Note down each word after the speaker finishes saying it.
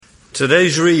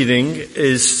Today's reading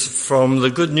is from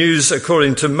the Good News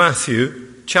according to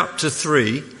Matthew, chapter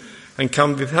 3, and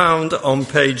can be found on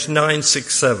page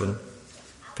 967,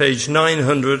 page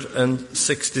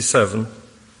 967,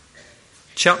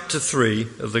 chapter 3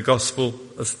 of the Gospel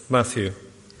of Matthew.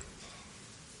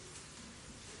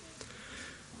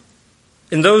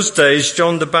 In those days,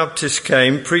 John the Baptist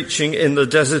came preaching in the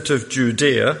desert of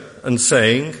Judea and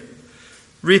saying,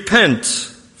 "Repent,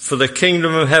 for the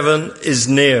kingdom of heaven is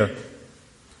near."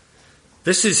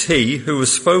 This is he who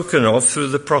was spoken of through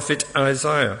the prophet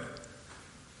Isaiah.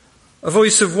 A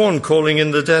voice of one calling in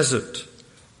the desert,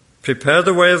 "Prepare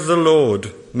the way of the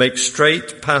Lord, make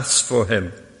straight paths for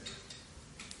him."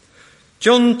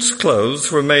 John's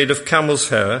clothes were made of camel's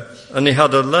hair, and he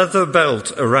had a leather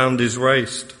belt around his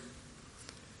waist.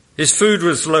 His food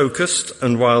was locust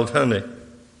and wild honey.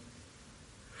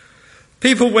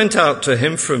 People went out to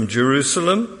him from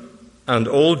Jerusalem and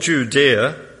all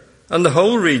Judea and the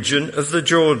whole region of the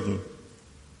Jordan.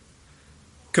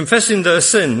 Confessing their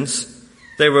sins,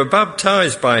 they were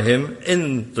baptized by him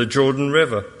in the Jordan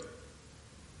River.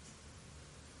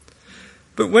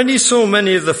 But when he saw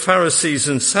many of the Pharisees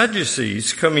and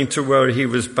Sadducees coming to where he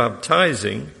was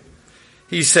baptizing,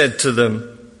 he said to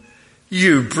them,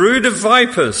 "You brood of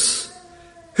vipers,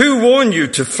 who warned you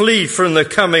to flee from the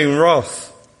coming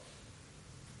wrath?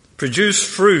 Produce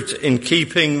fruit in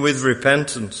keeping with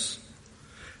repentance.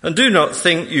 And do not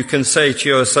think you can say to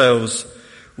yourselves,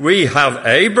 'We have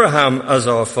Abraham as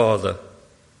our father.'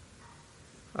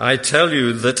 I tell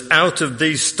you that out of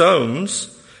these stones,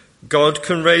 God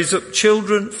can raise up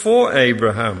children for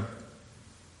Abraham.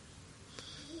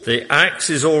 The axe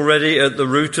is already at the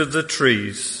root of the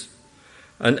trees,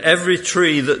 and every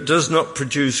tree that does not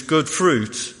produce good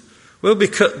fruit will be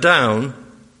cut down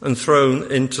and thrown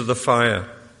into the fire.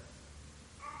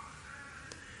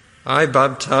 I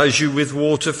baptize you with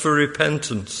water for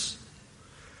repentance,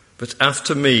 but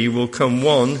after me will come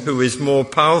one who is more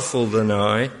powerful than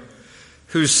I,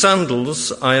 whose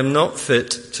sandals I am not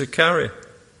fit to carry.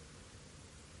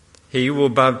 He will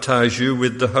baptize you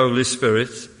with the Holy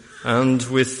Spirit and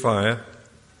with fire.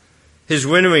 His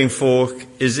winnowing fork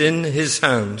is in his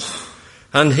hand,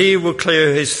 and he will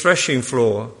clear his threshing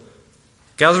floor,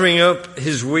 gathering up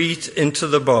his wheat into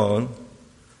the barn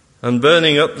and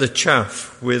burning up the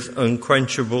chaff with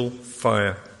unquenchable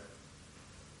fire."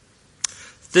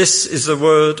 This is the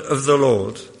word of the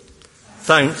Lord.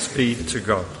 Thanks be to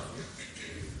God.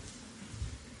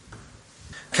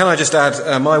 Can I just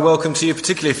add my welcome to you,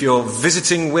 particularly if you're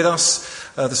visiting with us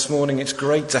this morning. It's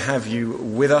great to have you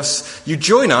with us. You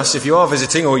join us if you are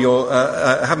visiting or you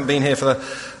haven't been here for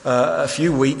a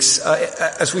few weeks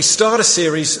as we start a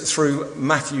series through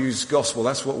Matthew's Gospel.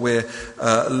 That's what we're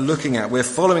looking at. We're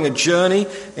following a journey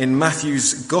in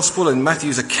Matthew's Gospel and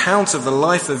Matthew's account of the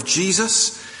life of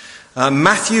Jesus.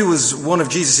 Matthew was one of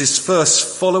Jesus' first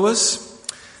followers.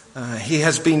 He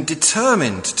has been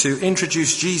determined to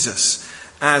introduce Jesus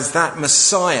as that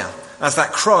Messiah, as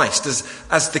that Christ,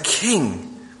 as the King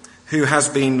who has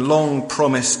been long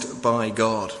promised by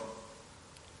God.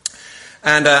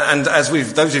 And as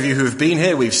those of you who have been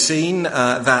here, we've seen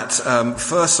that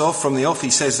first off, from the off,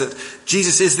 he says that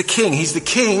Jesus is the King. He's the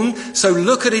King, so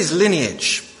look at his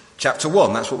lineage. Chapter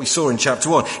 1, that's what we saw in chapter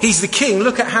 1. He's the King,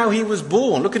 look at how he was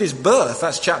born. Look at his birth,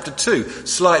 that's chapter 2.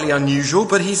 Slightly unusual,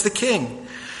 but he's the King.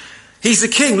 He's the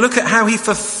King. Look at how he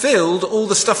fulfilled all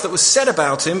the stuff that was said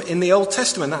about him in the Old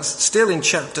Testament. That's still in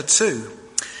chapter 2.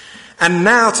 And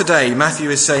now today,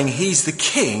 Matthew is saying he's the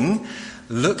King.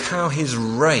 Look how his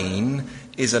reign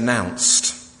is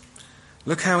announced.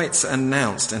 Look how it's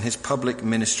announced and his public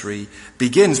ministry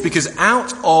begins. Because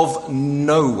out of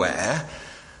nowhere,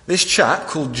 this chap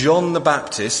called John the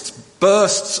Baptist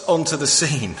bursts onto the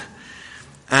scene.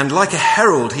 And like a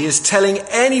herald, he is telling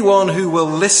anyone who will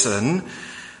listen,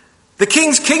 the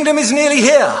King's kingdom is nearly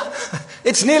here.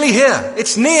 It's nearly here.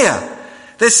 It's near.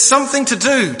 There's something to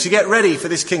do to get ready for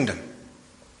this kingdom.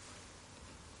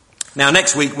 Now,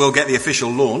 next week we'll get the official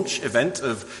launch event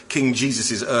of King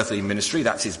Jesus' earthly ministry.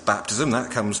 That's his baptism.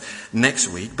 That comes next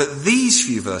week. But these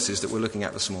few verses that we're looking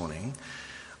at this morning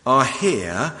are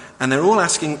here, and they're all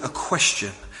asking a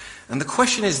question. And the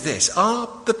question is this: are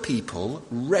the people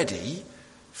ready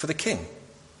for the King?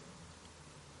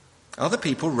 Are the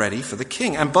people ready for the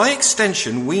King? And by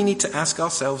extension, we need to ask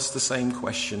ourselves the same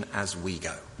question as we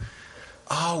go.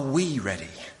 Are we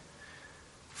ready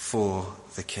for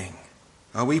the King?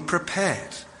 Are we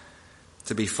prepared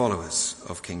to be followers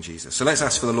of King Jesus? So let's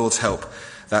ask for the Lord's help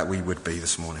that we would be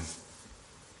this morning.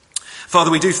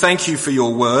 Father, we do thank you for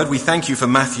your word. We thank you for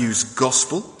Matthew's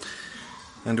Gospel.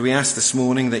 And we ask this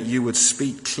morning that you would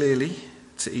speak clearly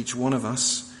to each one of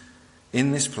us.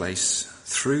 in this place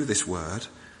through this word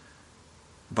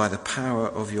by the power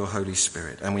of your Holy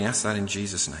Spirit. And we ask that in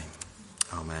Jesus' name.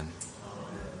 Amen.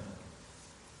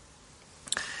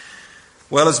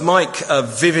 Well, as Mike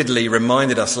vividly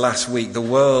reminded us last week, the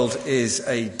world is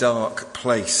a dark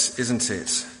place, isn't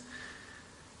it?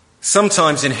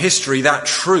 Sometimes in history, that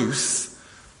truth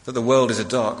that the world is a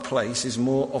dark place is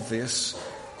more obvious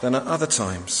than at other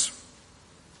times.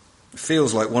 It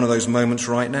feels like one of those moments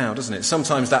right now, doesn't it?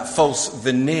 Sometimes that false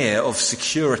veneer of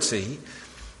security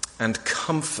and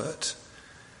comfort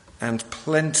and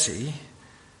plenty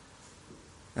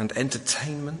and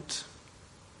entertainment,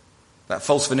 that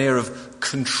false veneer of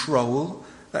control,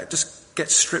 that just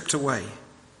gets stripped away.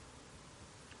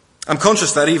 I'm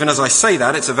conscious that even as I say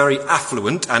that, it's a very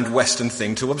affluent and Western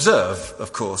thing to observe,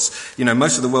 of course. You know,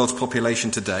 most of the world's population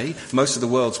today, most of the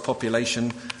world's population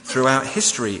throughout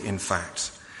history, in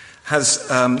fact,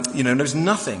 knows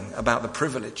nothing about the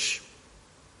privilege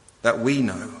that we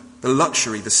know, the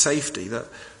luxury, the safety that,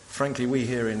 frankly, we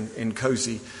here in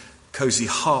cozy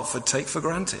Hartford take for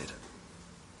granted.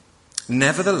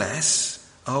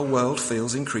 Nevertheless, our world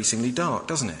feels increasingly dark,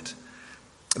 doesn't it?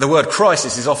 The word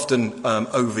crisis is often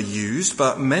overused,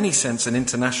 but many sense an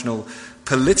international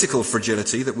political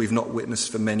fragility that we've not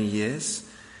witnessed for many years.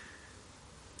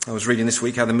 I was reading this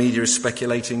week how the media is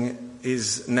speculating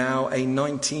is now a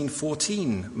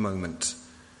 1914 moment.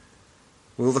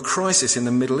 Will the crisis in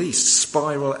the Middle East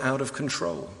spiral out of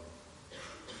control?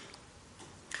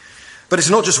 But it's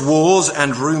not just wars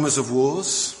and rumours of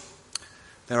wars.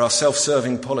 There are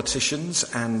self-serving politicians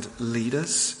and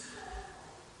leaders.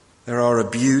 There are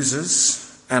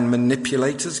abusers and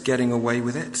manipulators getting away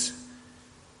with it.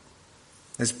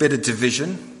 There's bitter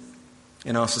division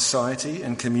in our society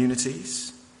and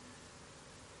communities.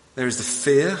 There is the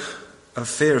fear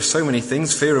of so many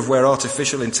things, fear of where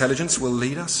artificial intelligence will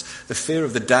lead us, the fear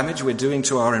of the damage we're doing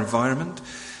to our environment,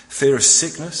 fear of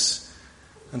sickness,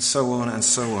 and so on and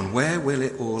so on. Where will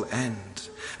it all end?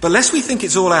 But lest we think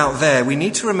it's all out there, we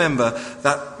need to remember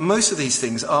that most of these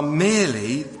things are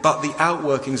merely but the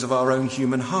outworkings of our own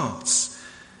human hearts,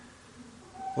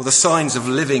 or the signs of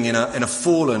living in a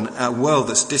fallen world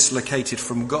that's dislocated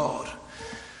from God.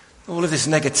 All of this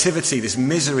negativity, this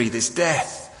misery, this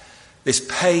death, this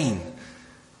pain,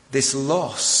 this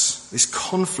loss, this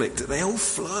conflict, they all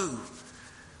flow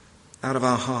out of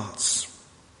our hearts.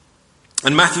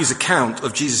 And Matthew's account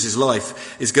of Jesus'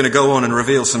 life is going to go on and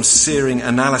reveal some searing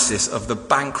analysis of the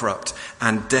bankrupt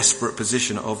and desperate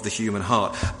position of the human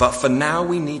heart. But for now,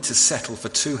 we need to settle for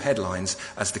two headlines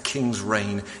as the king's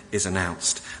reign is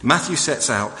announced. Matthew sets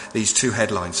out these two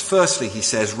headlines. Firstly, he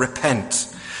says,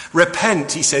 repent.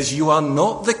 Repent, he says, you are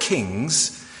not the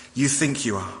kings you think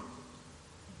you are.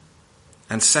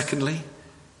 And secondly,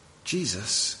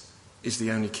 Jesus is the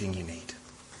only king you need.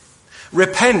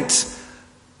 Repent.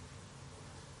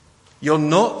 You're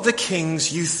not the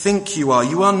kings you think you are.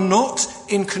 You are not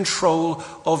in control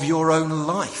of your own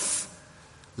life,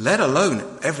 let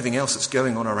alone everything else that's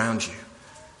going on around you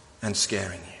and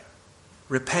scaring you.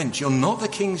 Repent. You're not the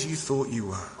kings you thought you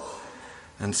were.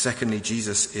 And secondly,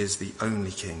 Jesus is the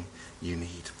only king you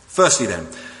need. Firstly then,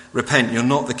 repent. You're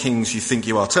not the kings you think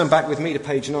you are. Turn back with me to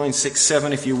page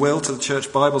 967, if you will, to the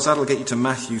church Bibles. That'll get you to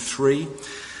Matthew 3.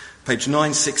 Page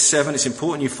 967. It's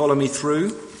important you follow me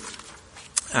through.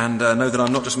 And know that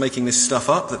I'm not just making this stuff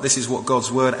up, that this is what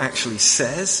God's word actually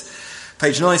says.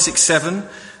 Page 967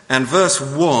 and verse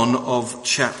 1 of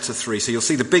chapter 3. So you'll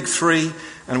see the big three,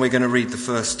 and we're going to read the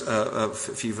first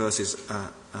few verses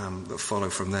that follow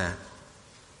from there.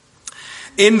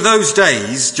 In those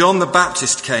days, John the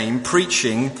Baptist came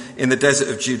preaching in the desert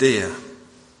of Judea.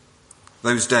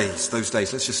 Those days.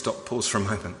 Let's just pause for a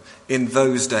moment. In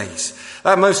those days.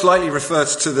 That most likely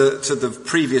refers to the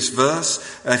previous verse.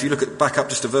 If you look back up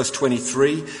just to verse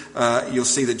 23, you'll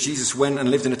see that Jesus went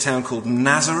and lived in a town called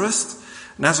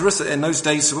Nazareth. Nazareth in those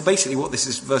days, so basically what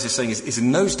this verse is saying is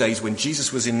in those days when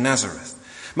Jesus was in Nazareth.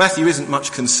 Matthew isn't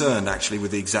much concerned actually with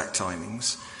the exact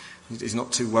timings. He's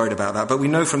not too worried about that. But we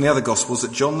know from the other Gospels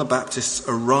that John the Baptist's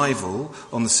arrival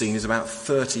on the scene is about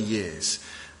 30 years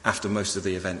after most of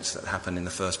the events that happen in the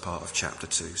first part of chapter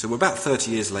 2. So we're about 30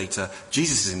 years later.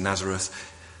 Jesus is in Nazareth.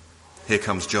 Here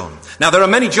comes John. Now, there are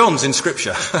many Johns in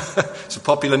Scripture. It's a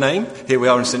popular name. Here we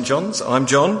are in St. John's. I'm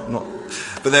John.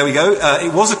 But there we go.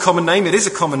 It was a common name. It is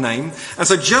a common name. And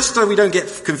so just so we don't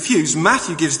get confused,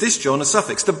 Matthew gives this John a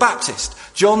suffix, the Baptist.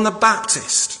 John the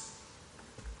Baptist.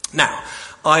 Now,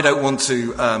 I don't want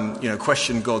to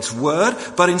question God's word,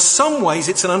 but in some ways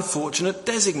it's an unfortunate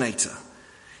designator.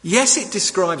 Yes, it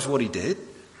describes what he did,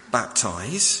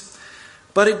 baptize,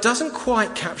 but it doesn't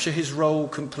quite capture his role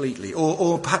completely,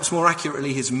 or perhaps more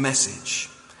accurately, his message.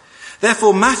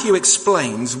 Therefore, Matthew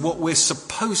explains what we're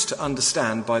supposed to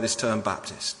understand by this term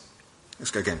Baptist.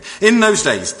 Let's go again. In those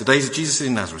days, the days of Jesus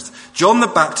in Nazareth, John the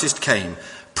Baptist came,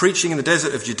 preaching in the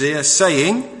desert of Judea,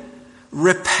 saying,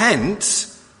 "Repent,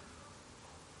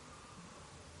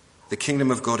 the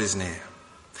kingdom of God is near."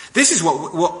 This is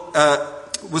what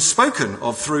was spoken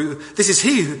of through. This is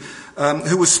he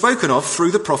who was spoken of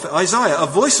through the prophet Isaiah, a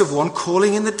voice of one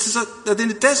calling in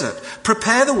the desert,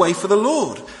 "Prepare the way for the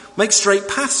Lord, make straight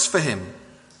paths for him."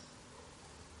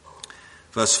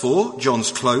 Verse 4,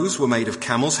 John's clothes were made of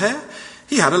camel's hair.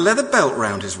 He had a leather belt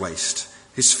round his waist.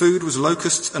 His food was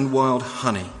locusts and wild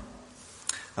honey.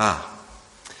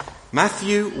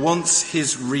 Matthew wants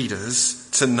his readers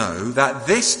to know that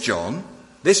this John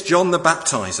the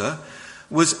Baptizer,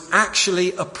 was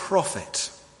actually a prophet,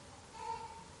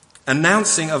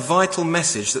 announcing a vital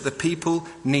message that the people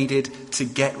needed to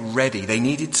get ready. They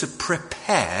needed to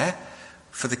prepare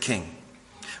for the king.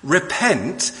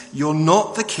 Repent, you're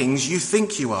not the kings you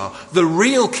think you are. The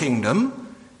real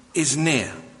kingdom is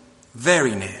near,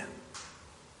 very near.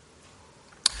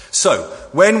 So,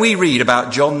 when we read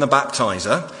about John the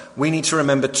Baptizer, we need to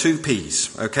remember 2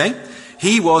 P's, okay?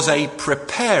 He was a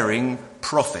preparing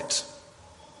prophet.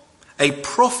 A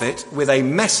prophet with a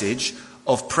message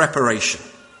of preparation.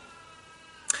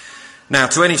 Now,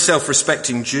 to any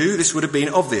self-respecting Jew, this would have been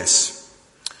obvious.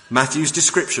 Matthew's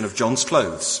description of John's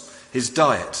clothes, his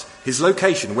diet, his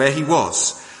location, where he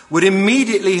was, would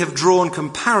immediately have drawn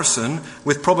comparison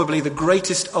with probably the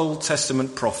greatest Old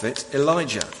Testament prophet,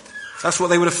 Elijah. That's what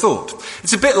they would have thought.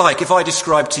 It's a bit like if I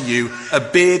described to you a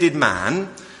bearded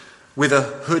man with a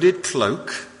hooded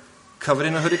cloak, covered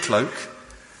in a hooded cloak,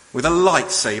 with a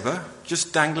lightsaber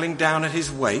just dangling down at his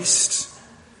waist.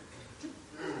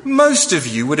 Most of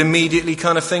you would immediately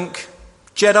kind of think,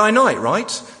 Jedi Knight, right?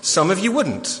 Some of you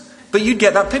wouldn't. But you'd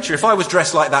get that picture. If I was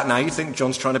dressed like that now, you'd think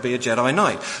John's trying to be a Jedi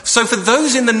Knight. So for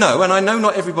those in the know, and I know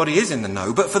not everybody is in the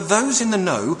know, but for those in the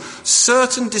know,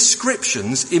 certain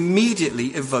descriptions immediately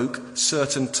evoke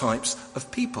certain types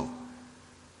of people.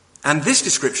 And this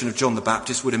description of John the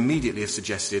Baptist would immediately have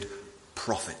suggested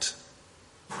prophet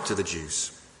to the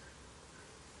Jews.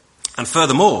 And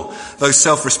furthermore, those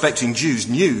self-respecting Jews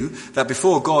knew that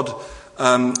before God's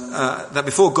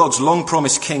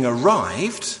long-promised king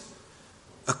arrived,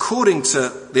 according to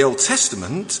the Old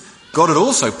Testament, God had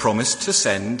also promised to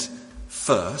send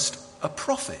first a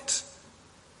prophet.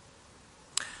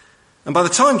 And by the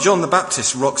time John the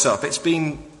Baptist rocks up, it's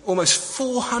been almost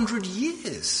 400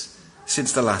 years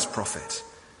since the last prophet.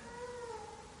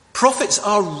 Prophets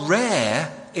are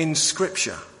rare in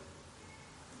Scripture.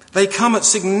 They come at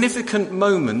significant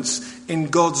moments in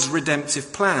God's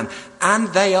redemptive plan, and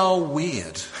they are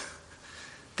weird.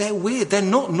 They're weird. They're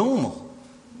not normal.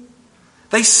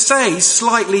 They say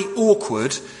slightly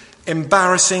awkward,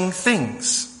 embarrassing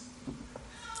things.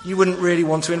 You wouldn't really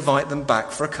want to invite them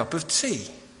back for a cup of tea.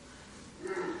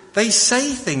 They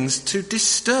say things to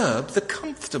disturb the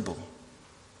comfortable.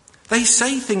 They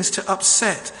say things to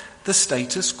upset the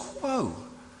status quo.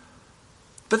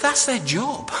 But that's their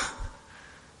job.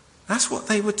 That's what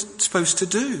they were supposed to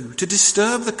do, to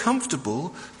disturb the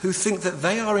comfortable who think that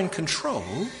they are in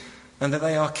control and that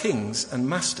they are kings and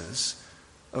masters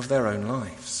of their own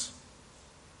lives.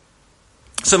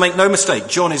 So make no mistake,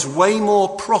 John is way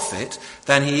more prophet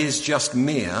than he is just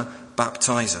mere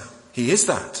baptizer. He is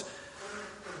that,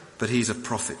 but he's a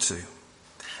prophet too.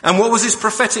 And what was his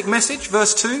prophetic message?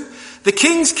 Verse 2, the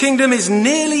king's kingdom is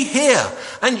nearly here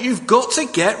and you've got to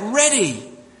get ready.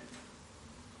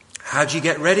 How do you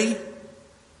get ready?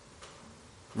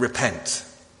 Repent.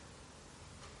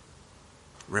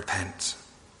 Repent.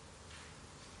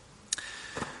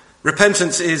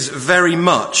 Repentance is very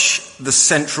much the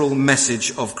central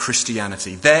message of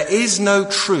Christianity. There is no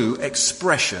true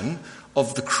expression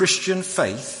of the Christian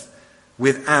faith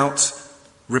without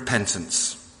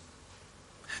repentance.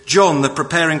 John, the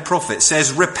preparing prophet,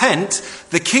 says, repent,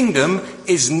 the kingdom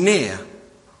is near.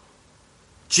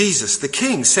 Jesus, the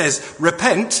King, says,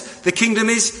 repent, the kingdom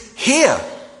is here.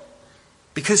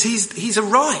 Because he's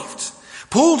arrived.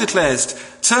 Paul declares,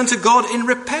 turn to God in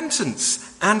repentance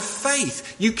and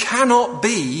faith. You cannot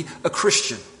be a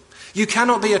Christian. You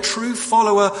cannot be a true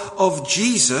follower of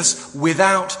Jesus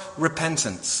without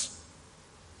repentance.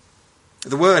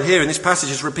 The word here in this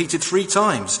passage is repeated 3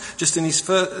 times, just in these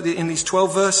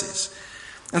 12 verses.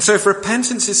 And so if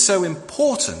repentance is so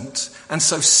important and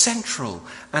so central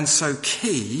and so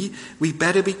key, we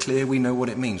better be clear we know what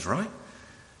it means, right?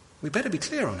 We better be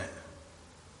clear on it.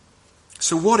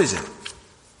 So what is it?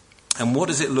 And what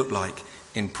does it look like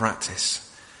in practice?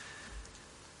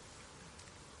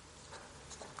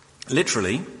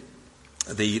 Literally,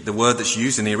 the word that's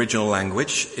used in the original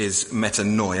language is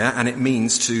metanoia, and it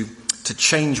means to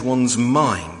change one's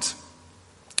mind.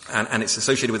 And it's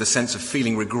associated with a sense of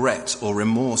feeling regret or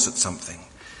remorse at something.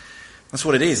 That's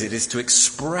what it is. It is to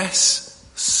express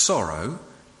sorrow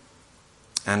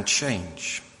and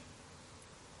change.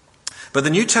 But the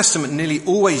New Testament nearly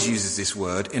always uses this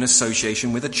word in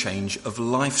association with a change of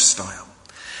lifestyle.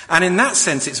 And in that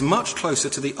sense, it's much closer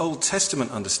to the Old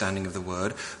Testament understanding of the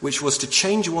word, which was to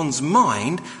change one's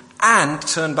mind and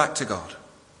turn back to God.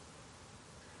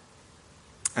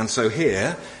 And so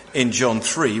here, in John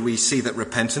 3, we see that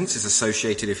repentance is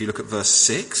associated, if you look at verse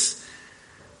 6,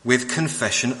 with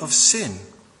confession of sin.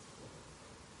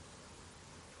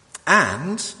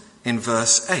 And, in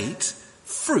verse 8,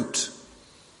 fruit,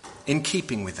 in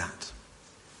keeping with that.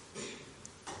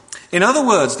 In other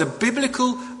words, the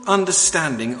biblical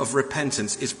understanding of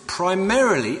repentance is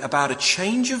primarily about a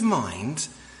change of mind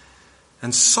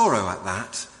and sorrow at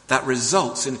that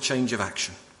results in a change of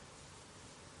action.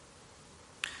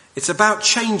 It's about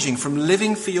changing from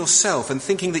living for yourself and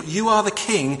thinking that you are the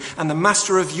king and the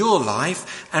master of your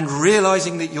life and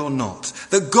realizing that you're not,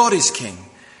 that God is king,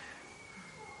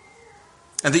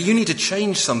 and that you need to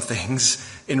change some things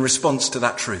in response to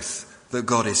that truth, that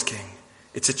God is king.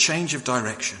 It's a change of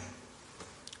direction.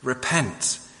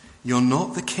 Repent. You're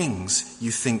not the kings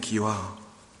you think you are.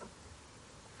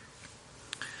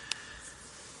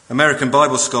 American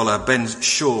Bible scholar Ben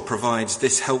Shaw provides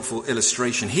this helpful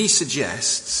illustration. He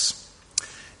suggests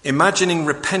imagining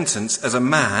repentance as a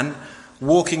man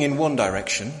walking in one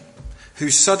direction who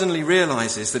suddenly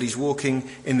realizes that he's walking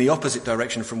in the opposite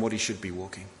direction from what he should be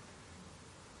walking.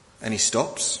 And he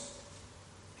stops,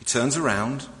 he turns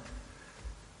around,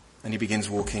 and he begins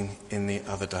walking in the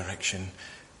other direction.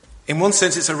 In one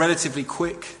sense, it's a relatively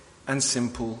quick and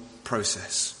simple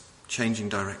process, changing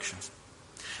directions.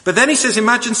 But then he says,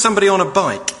 imagine somebody on a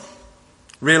bike,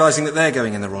 realizing that they're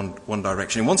going in the wrong one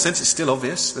direction. In one sense, it's still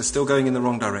obvious. They're still going in the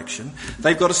wrong direction.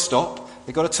 They've got to stop.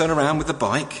 They've got to turn around with the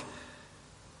bike.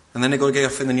 And then they've got to get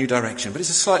off in the new direction. But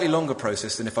it's a slightly longer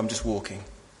process than if I'm just walking.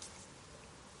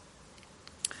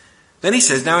 Then he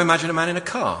says, now imagine a man in a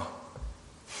car.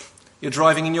 You're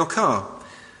driving in your car.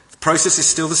 The process is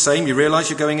still the same. You realize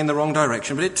you're going in the wrong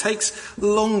direction. But it takes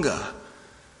longer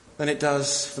than it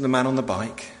does for the man on the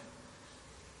bike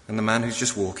and the man who's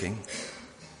just walking.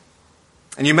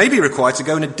 And you may be required to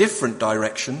go in a different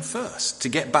direction first to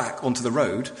get back onto the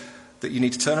road that you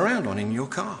need to turn around on in your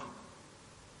car.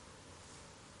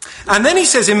 And then he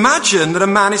says, imagine that a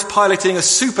man is piloting a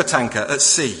supertanker at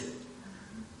sea.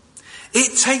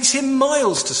 It takes him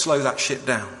miles to slow that ship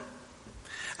down.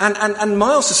 And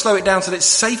miles to slow it down so that it's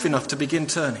safe enough to begin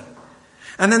turning.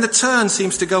 And then the turn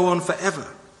seems to go on forever.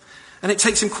 And it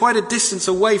takes him quite a distance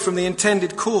away from the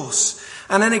intended course.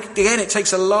 And then again, it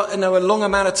takes a long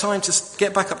amount of time to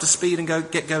get back up to speed and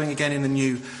get going again in the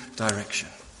new direction.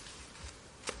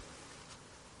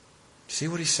 See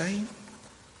what he's saying?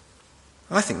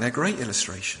 I think they're great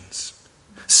illustrations.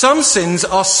 Some sins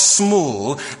are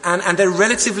small and they're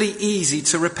relatively easy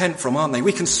to repent from, aren't they?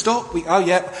 We can stop, and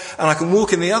I can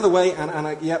walk in the other way,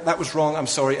 that was wrong, I'm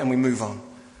sorry, and we move on.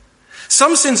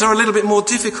 Some sins are a little bit more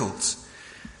difficult,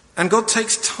 and God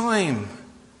takes time,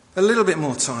 a little bit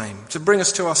more time, to bring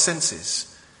us to our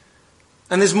senses.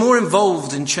 And there's more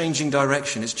involved in changing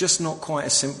direction. It's just not quite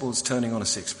as simple as turning on a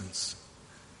sixpence.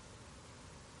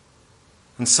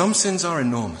 And some sins are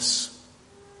enormous.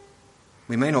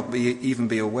 We may not even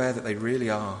be aware that they really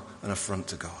are an affront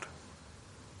to God.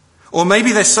 Or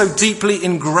maybe they're so deeply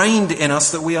ingrained in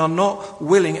us that we are not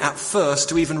willing at first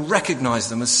to even recognize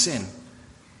them as sin.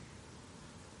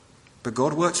 But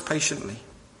God works patiently.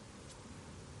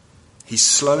 He's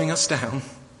slowing us down.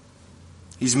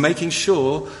 He's making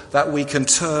sure that we can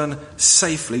turn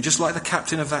safely, just like the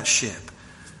captain of that ship,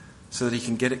 so that he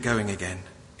can get it going again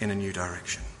in a new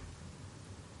direction.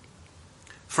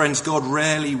 Friends, God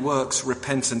rarely works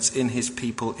repentance in his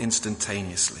people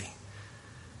instantaneously.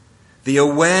 The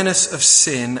awareness of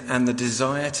sin and the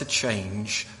desire to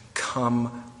change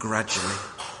come gradually.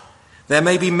 There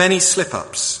may be many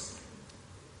slip-ups.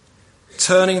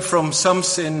 Turning from some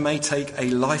sin may take a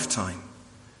lifetime.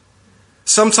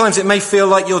 Sometimes it may feel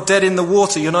like you're dead in the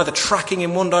water. You're neither tracking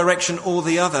in one direction or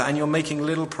the other, and you're making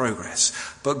little progress.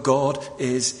 But God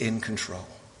is in control.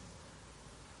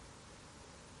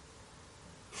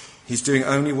 He's doing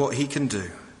only what he can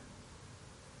do.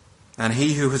 And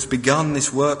he who has begun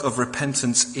this work of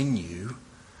repentance in you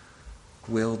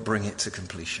will bring it to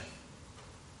completion.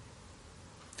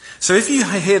 So if you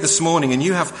are here this morning and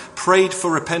you have prayed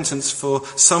for repentance for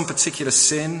some particular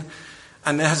sin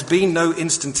and there has been no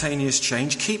instantaneous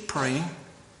change, keep praying.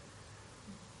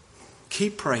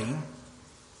 Keep praying.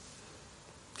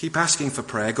 Keep asking for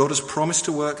prayer. God has promised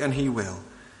to work, and he will.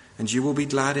 And you will be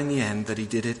glad in the end that he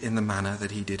did it in the manner that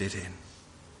he did it in.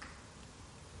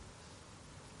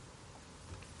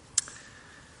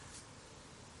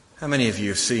 How many of you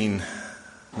have seen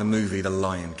the movie The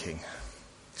Lion King?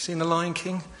 Seen The Lion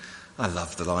King? I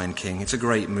love The Lion King. It's a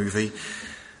great movie.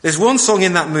 There's one song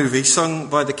in that movie sung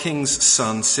by the king's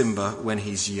son, Simba, when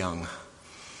he's young.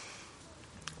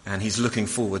 And he's looking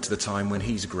forward to the time when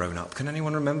he's grown up. Can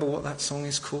anyone remember what that song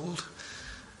is called?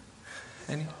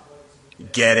 Any?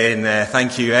 Get in there,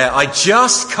 thank you. I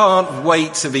just can't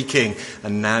wait to be king.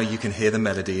 And now you can hear the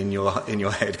melody in your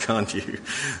head, can't you?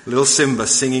 Little Simba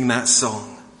singing that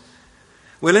song.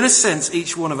 Well, in a sense,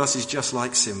 each one of us is just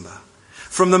like Simba.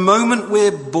 From the moment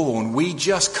we're born, we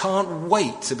just can't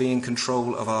wait to be in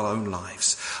control of our own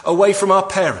lives. Away from our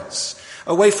parents,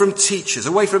 away from teachers,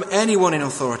 away from anyone in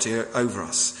authority over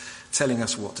us, telling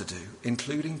us what to do,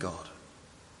 including God.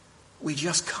 We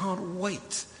just can't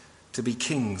wait to be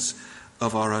kings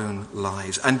of our own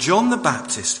lives. And John the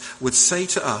Baptist would say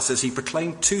to us, as he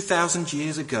proclaimed 2,000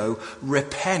 years ago,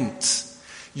 repent.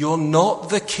 You're not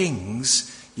the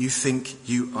kings you think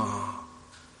you are.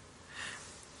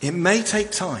 It may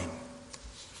take time.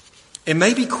 It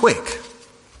may be quick.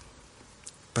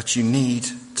 But you need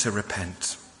to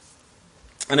repent.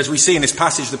 And as we see in this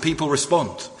passage, the people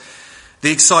respond.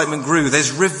 The excitement grew.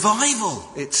 There's revival,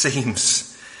 it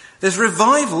seems. There's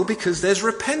revival because there's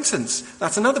repentance.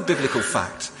 That's another biblical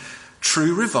fact.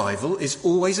 True revival is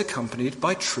always accompanied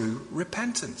by true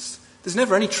repentance. There's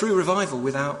never any true revival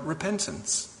without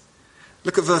repentance.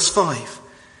 Look at verse 5.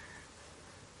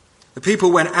 The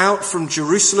people went out from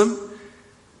Jerusalem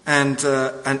and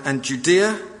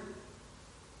Judea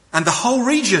and the whole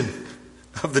region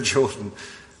of the Jordan.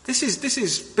 This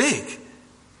is big.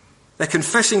 They're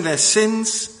confessing their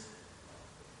sins,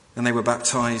 and they were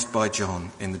baptized by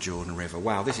John in the Jordan River.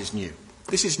 Wow, this is new.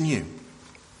 This is new.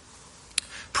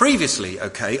 Previously,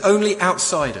 only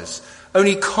outsiders,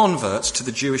 only converts to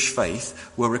the Jewish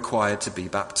faith were required to be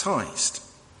baptized.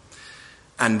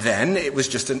 And then it was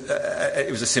just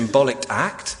it was a symbolic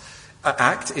act.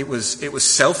 It was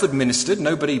self-administered.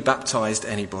 Nobody baptized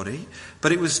anybody,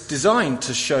 but it was designed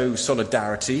to show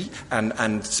solidarity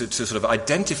and to sort of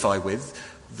identify with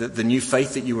the new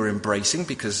faith that you were embracing,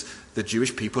 because the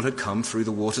Jewish people had come through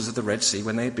the waters of the Red Sea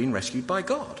when they had been rescued by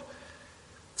God.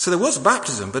 So there was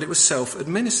baptism, but it was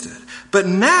self-administered. But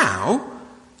now,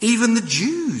 even the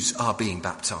Jews are being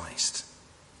baptized.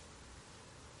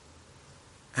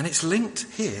 And it's linked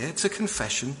here to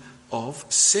confession of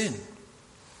sin.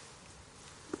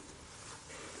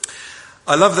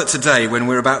 I love that today, when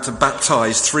we're about to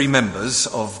baptize 3 members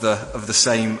of the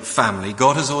same family,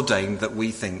 God has ordained that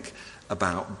we think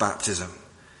about baptism.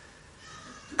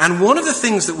 And one of the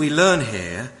things that we learn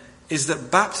here is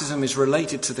that baptism is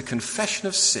related to the confession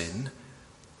of sin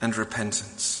and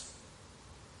repentance.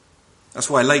 That's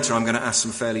why later I'm going to ask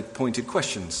some fairly pointed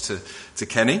questions to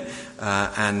Kenny,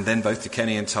 and then both to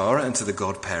Kenny and Tara and to the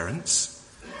godparents.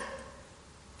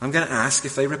 I'm going to ask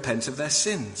if they repent of their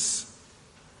sins.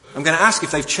 I'm going to ask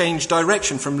if they've changed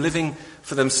direction from living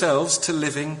for themselves to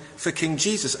living for King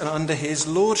Jesus and under his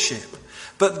lordship.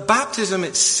 But baptism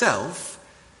itself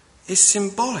is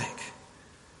symbolic.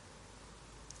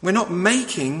 We're not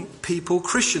making people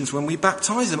Christians when we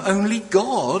baptize them. Only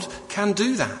God can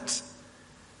do that.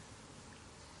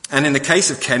 And in the case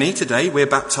of Kenny today, we're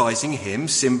baptizing him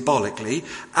symbolically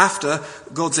after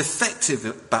God's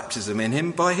effective baptism in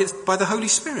him by the Holy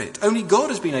Spirit. Only God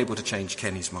has been able to change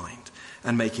Kenny's mind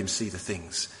and make him see the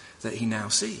things that he now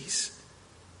sees.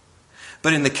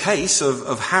 But in the case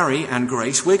of Harry and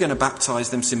Grace, we're going to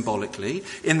baptize them symbolically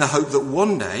in the hope that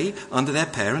one day, under their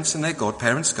parents' and their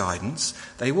godparents' guidance,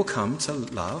 they will come to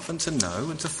love and to know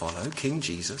and to follow King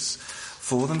Jesus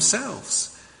for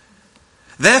themselves.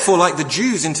 Therefore, like the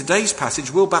Jews in today's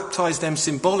passage, we'll baptize them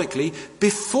symbolically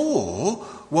before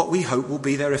what we hope will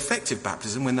be their effective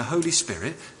baptism when the Holy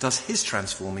Spirit does his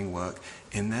transforming work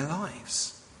in their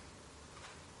lives.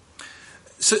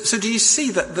 So do you see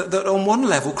that on one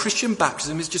level, Christian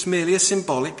baptism is just merely a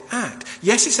symbolic act?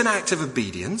 Yes, it's an act of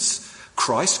obedience.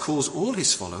 Christ calls all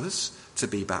his followers to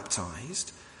be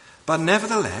baptized. But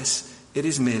nevertheless, it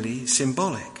is merely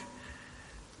symbolic.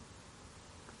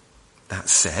 That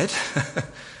said,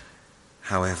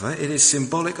 however, it is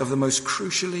symbolic of the most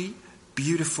crucially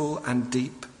beautiful and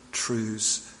deep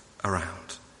truths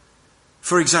around.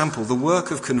 For example, the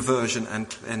work of conversion and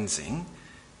cleansing,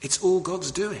 it's all God's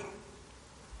doing.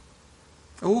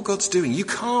 All God's doing. You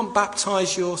can't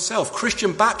baptize yourself.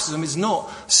 Christian baptism is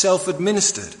not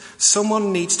self-administered.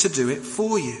 Someone needs to do it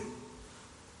for you.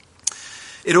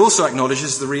 It also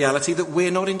acknowledges the reality that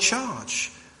we're not in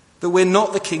charge, that we're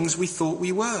not the kings we thought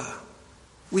we were.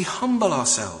 We humble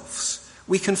ourselves.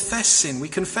 We confess sin. We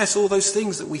confess all those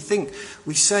things that we think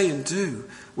we say and do,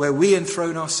 where we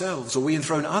enthrone ourselves or we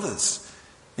enthrone others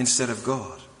instead of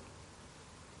God.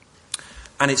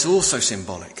 And it's also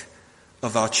symbolic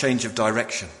of our change of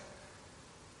direction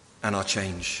and our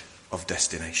change of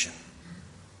destination.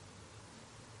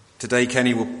 Today,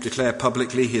 Kenny will declare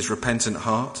publicly his repentant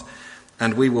heart,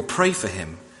 and we will pray for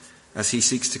him as he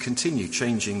seeks to continue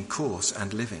changing course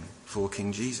and living for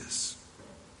King Jesus.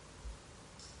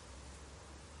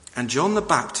 And John the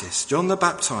Baptist, John the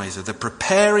Baptizer, the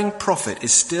preparing prophet,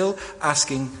 is still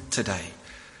asking today,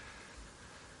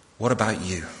 what about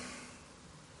you?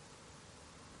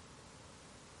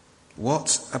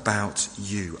 What about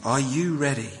you? Are you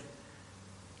ready?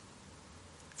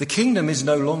 The kingdom is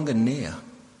no longer near.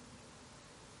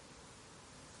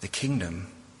 The kingdom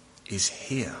is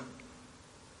here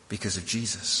because of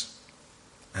Jesus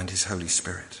and his Holy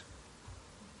Spirit.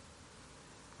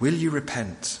 Will you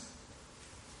repent?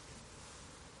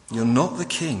 You're not the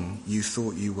king you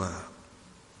thought you were.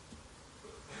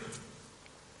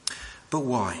 But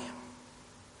why?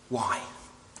 Why?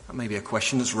 That may be a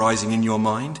question that's rising in your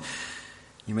mind.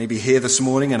 You may be here this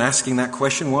morning and asking that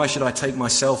question, why should I take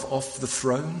myself off the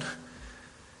throne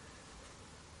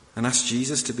and ask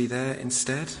Jesus to be there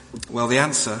instead? Well, the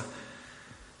answer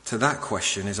to that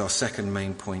question is our second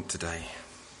main point today.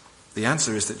 The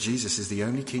answer is that Jesus is the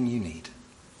only king you need.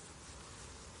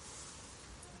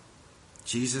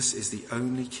 Jesus is the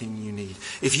only king you need.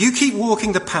 If you keep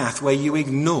walking the path where you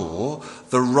ignore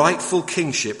the rightful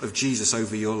kingship of Jesus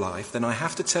over your life, then I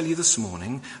have to tell you this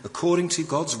morning, according to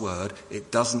God's word,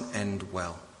 it doesn't end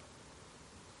well.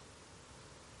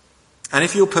 And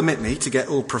if you'll permit me to get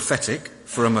all prophetic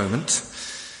for a moment,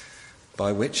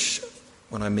 by which,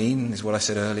 what I mean is what I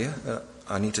said earlier,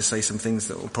 I need to say some things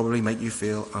that will probably make you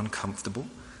feel uncomfortable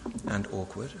and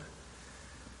awkward.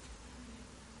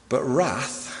 But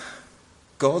wrath,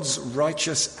 God's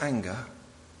righteous anger,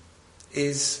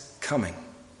 is coming.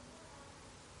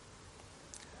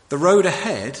 The road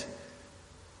ahead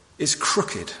is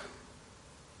crooked.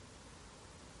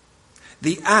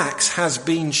 The axe has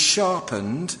been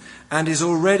sharpened and is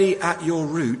already at your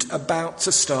root, about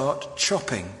to start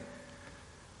chopping.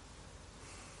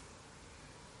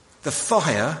 The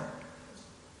fire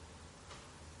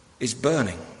is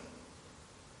burning.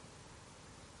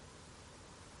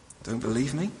 Don't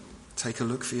believe me? Take a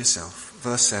look for yourself.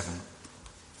 Verse 7.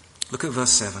 Look at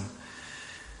verse 7.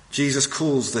 Jesus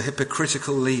calls the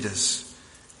hypocritical leaders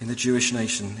in the Jewish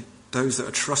nation, those that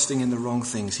are trusting in the wrong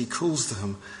things, he calls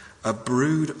them a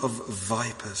brood of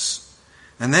vipers.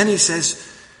 And then he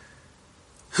says,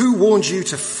 who warned you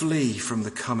to flee from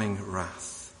the coming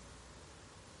wrath?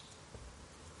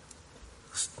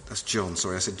 That's John.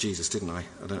 Sorry, I said Jesus, didn't I?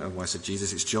 I don't know why I said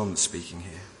Jesus. It's John that's speaking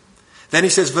here. Then he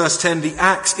says, verse 10, the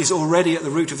axe is already at the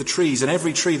root of the trees, and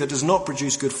every tree that does not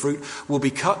produce good fruit will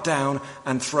be cut down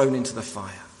and thrown into the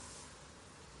fire.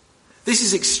 This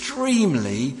is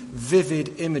extremely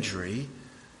vivid imagery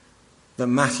that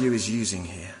Matthew is using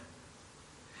here.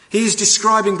 He is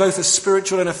describing both a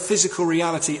spiritual and a physical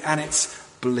reality, and it's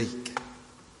bleak.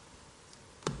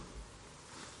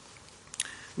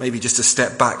 Maybe just to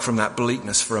step back from that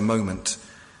bleakness for a moment.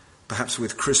 Perhaps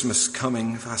with Christmas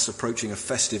coming, fast approaching, a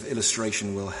festive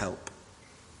illustration will help.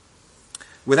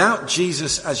 Without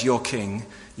Jesus as your king,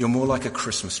 you're more like a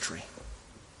Christmas tree.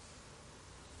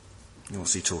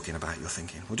 What's he talking about, you're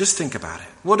thinking? Well, just think about it.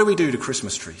 What do we do to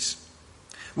Christmas trees?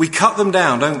 We cut them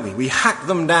down, don't we? We hack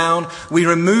them down, we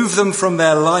remove them from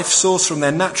their life source, from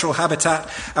their natural habitat,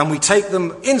 and we take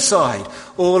them inside,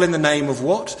 all in the name of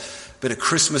what? But a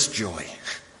Christmas joy.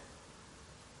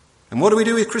 And what do we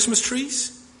do with Christmas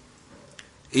trees?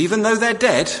 Even though they're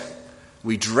dead,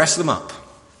 we dress them up.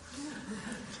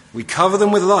 We cover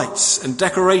them with lights and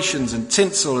decorations and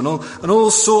tinsel and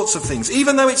all sorts of things.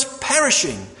 Even though it's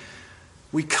perishing,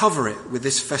 we cover it with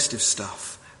this festive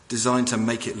stuff designed to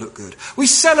make it look good. We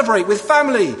celebrate with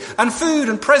family and food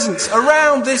and presents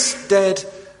around this dead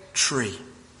tree.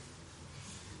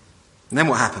 And then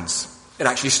what happens? It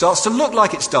actually starts to look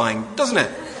like it's dying, doesn't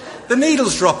it? The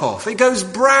needles drop off. It goes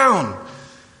brown.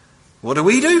 What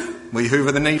do? We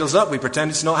hoover the needles up, we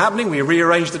pretend it's not happening, we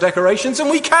rearrange the decorations, and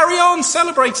we carry on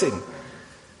celebrating.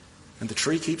 And the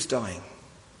tree keeps dying.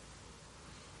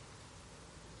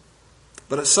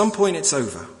 But at some point it's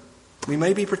over. We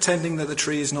may be pretending that the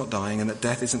tree is not dying and that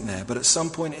death isn't there, but at some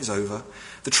point it's over.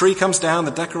 The tree comes down,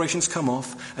 the decorations come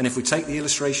off, and if we take the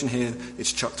illustration here,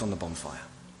 it's chucked on the bonfire.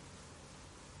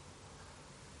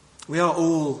 We are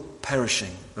all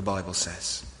perishing, the Bible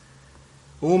says.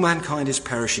 All mankind is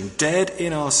perishing, dead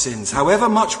in our sins. However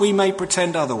much we may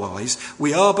pretend otherwise,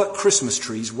 we are but Christmas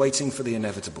trees waiting for the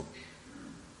inevitable.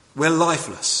 We're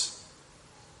lifeless.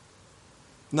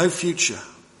 No future.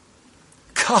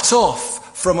 Cut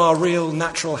off from our real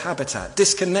natural habitat.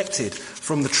 Disconnected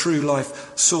from the true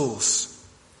life source.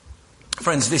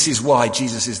 Friends, this is why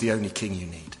Jesus is the only king you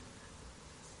need.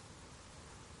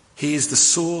 He is the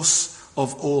source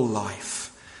of all life.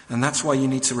 And that's why you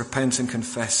need to repent and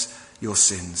confess your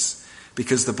sins.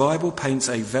 Because the Bible paints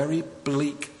a very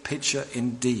bleak picture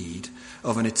indeed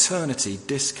of an eternity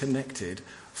disconnected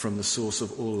from the source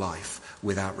of all life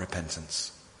without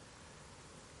repentance.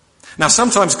 Now,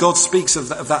 sometimes God speaks of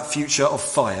that future of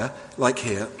fire, like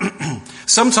here.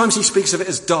 Sometimes he speaks of it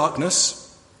as darkness.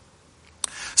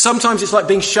 Sometimes it's like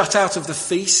being shut out of the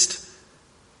feast.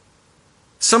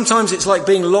 Sometimes it's like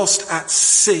being lost at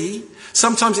sea.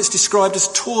 Sometimes it's described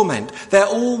as torment. They're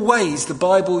all ways the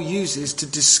Bible uses to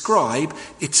describe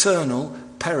eternal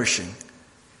perishing.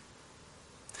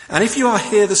 And if you are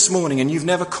here this morning and you've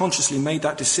never consciously made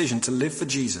that decision to live for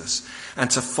Jesus and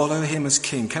to follow him as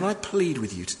king, can I plead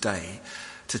with you today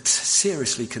to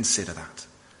seriously consider that?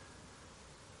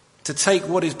 To take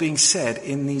what is being said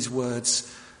in these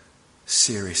words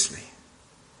seriously.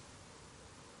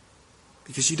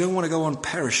 Because you don't want to go on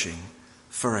perishing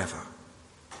forever.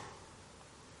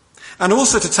 And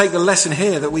also to take the lesson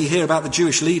here that we hear about the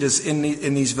Jewish leaders in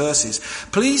these verses.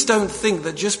 Please don't think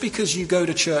that just because you go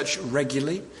to church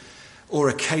regularly or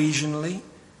occasionally,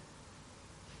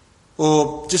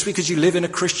 or just because you live in a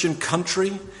Christian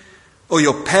country, or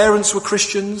your parents were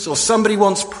Christians, or somebody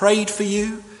once prayed for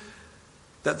you,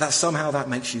 that somehow that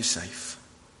makes you safe.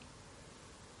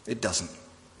 It doesn't.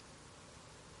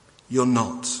 You're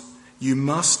not. You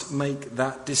must make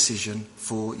that decision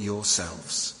for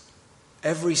yourselves.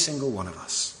 Every single one of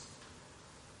us.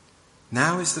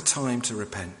 Now is the time to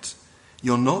repent.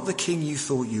 You're not the king you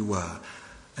thought you were,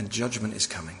 and judgment is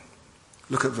coming.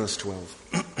 Look at verse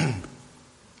 12.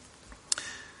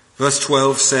 Verse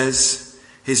 12 says,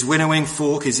 his winnowing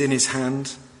fork is in his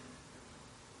hand,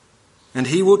 and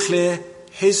he will clear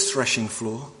his threshing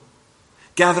floor,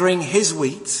 gathering his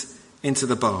wheat into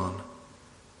the barn,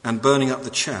 and burning up the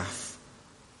chaff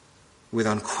with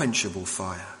unquenchable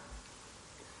fire.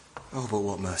 Oh, but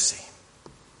what mercy.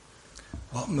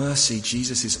 What mercy.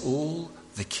 Jesus is all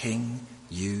the king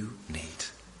you need.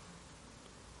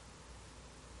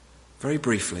 Very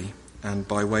briefly, and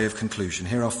by way of conclusion,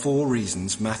 here are 4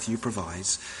 reasons Matthew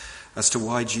provides as to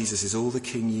why Jesus is all the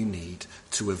king you need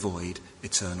to avoid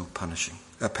eternal perishing.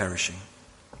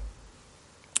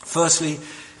 Firstly, he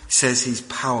says he's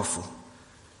powerful.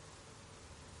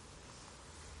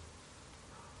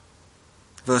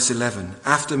 Verse 11,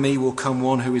 after me will come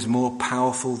one who is more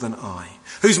powerful than I.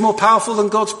 Who's more powerful than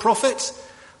God's prophet?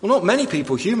 Well, not many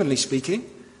people, humanly speaking.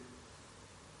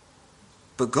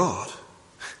 But God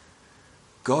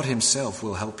himself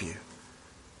will help you.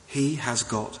 He has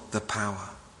got the power.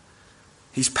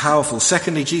 He's powerful.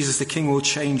 Secondly, Jesus the King will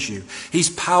change you. He's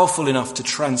powerful enough to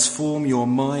transform your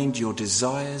mind, your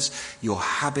desires, your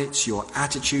habits, your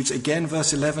attitudes. Again,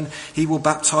 verse 11, he will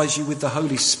baptize you with the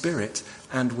Holy Spirit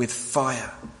and with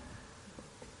fire.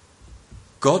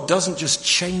 God doesn't just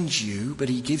change you, but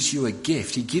he gives you a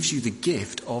gift. He gives you the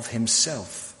gift of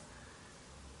himself.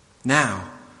 Now,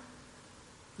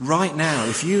 right now,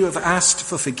 if you have asked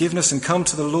for forgiveness and come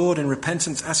to the Lord in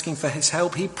repentance, asking for his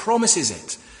help, he promises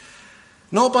it.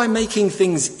 Not by making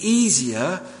things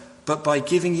easier, but by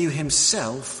giving you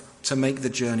himself to make the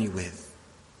journey with.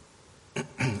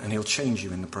 And he'll change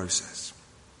you in the process.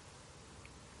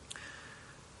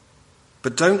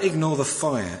 But don't ignore the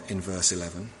fire in verse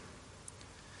 11.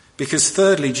 Because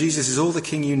thirdly, Jesus is all the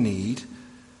king you need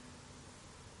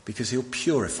because he'll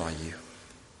purify you.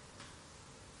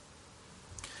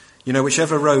 You know,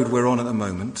 whichever road we're on at the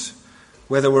moment,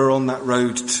 whether we're on that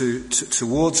road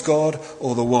towards God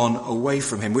or the one away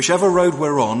from him, whichever road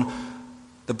we're on,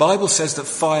 the Bible says that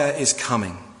fire is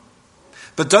coming.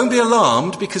 But don't be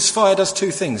alarmed, because fire does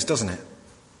 2 things, doesn't it?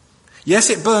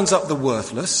 Yes, it burns up the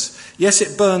worthless. Yes,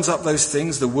 it burns up those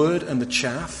things, the wood and the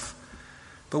chaff.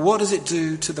 But what does it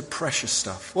do to the precious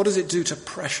stuff? What does it do to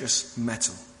precious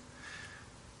metal?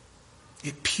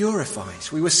 It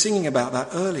purifies. We were singing about that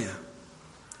earlier.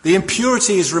 The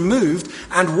impurity is removed,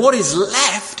 and what is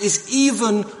left is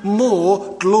even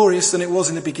more glorious than it was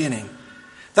in the beginning.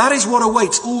 That is what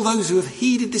awaits all those who have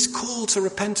heeded this call to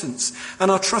repentance and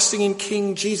are trusting in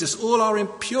King Jesus. All our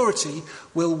impurity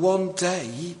will one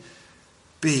day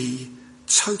be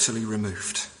totally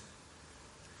removed.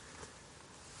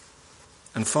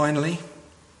 And finally,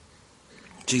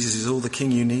 Jesus is all the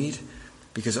king you need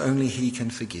because only he can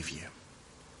forgive you.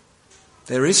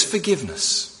 There is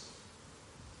forgiveness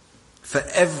for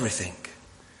everything.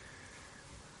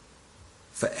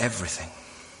 For everything.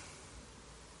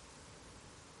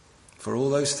 For all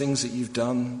those things that you've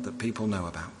done that people know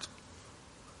about.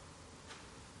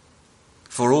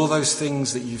 For all those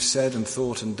things that you've said and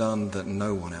thought and done that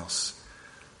no one else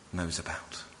knows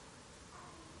about.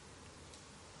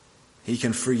 He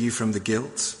can free you from the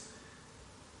guilt,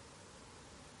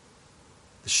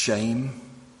 the shame,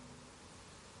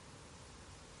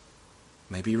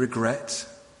 maybe regret,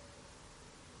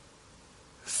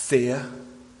 fear,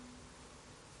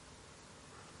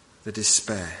 the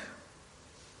despair,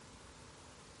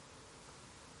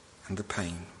 and the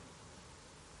pain.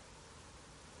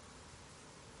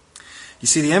 You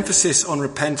see, the emphasis on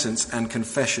repentance and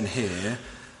confession here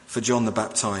for John the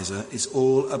Baptizer is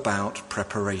all about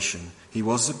preparation. He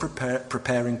was a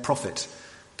preparing prophet,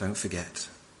 don't forget.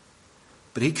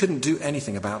 But he couldn't do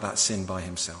anything about that sin by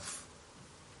himself.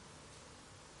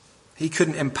 He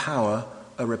couldn't empower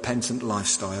a repentant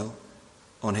lifestyle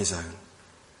on his own.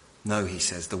 No, he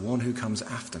says, the one who comes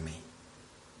after me,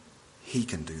 he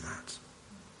can do that.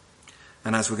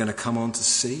 And as we're going to come on to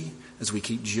see, as we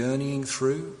keep journeying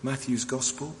through Matthew's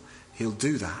gospel, he'll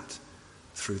do that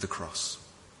through the cross.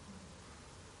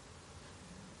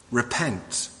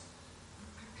 Repent.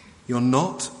 You're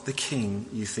not the king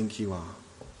you think you are.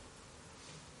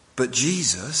 But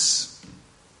Jesus,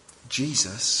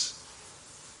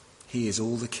 he is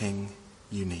all the king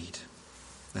you need.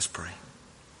 Let's pray.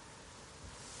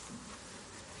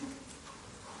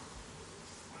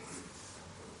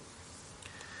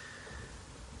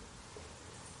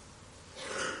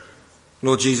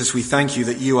 Lord Jesus, we thank you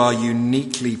that you are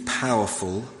uniquely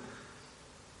powerful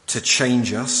to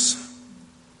change us,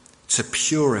 to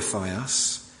purify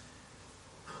us,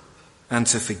 and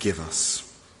to forgive us.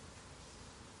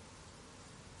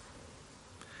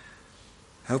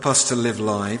 Help us to live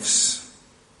lives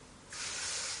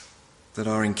that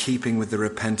are in keeping with the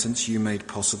repentance you made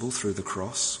possible through the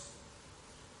cross.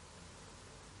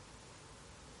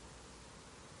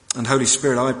 And Holy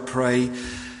Spirit, I pray,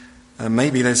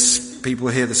 maybe there's people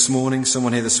here this morning,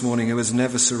 someone here this morning who has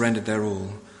never surrendered their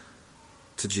all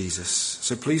to Jesus.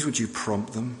 So please would you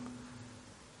prompt them?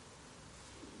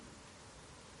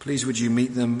 Please would you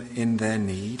meet them in their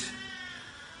need,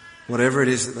 whatever it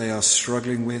is that they are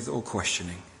struggling with or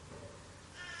questioning.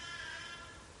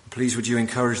 Please would you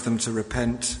encourage them to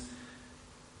repent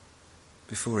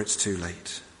before it's too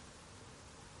late.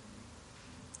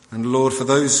 And Lord, for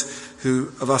those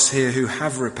of us here who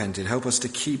have repented, help us to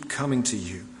keep coming to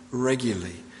you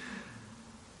regularly,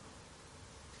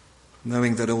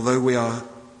 knowing that although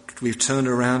we've turned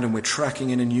around and we're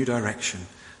tracking in a new direction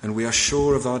and we are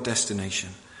sure of our destination,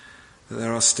 that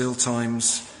there are still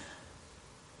times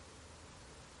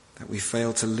that we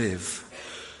fail to live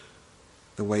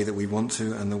the way that we want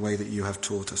to and the way that you have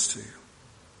taught us to.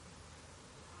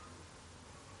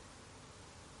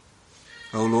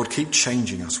 Oh Lord, keep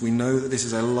changing us. We know that this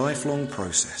is a lifelong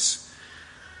process.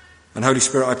 And Holy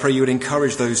Spirit, I pray you would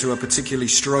encourage those who are particularly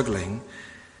struggling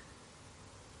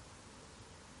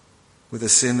with a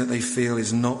sin that they feel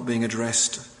is not being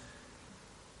addressed,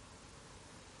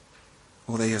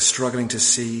 or they are struggling to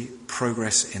see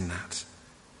progress in that.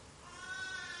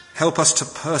 Help us to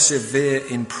persevere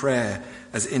in prayer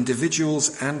as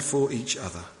individuals and for each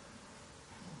other.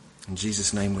 In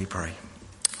Jesus' name we pray.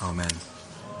 Amen.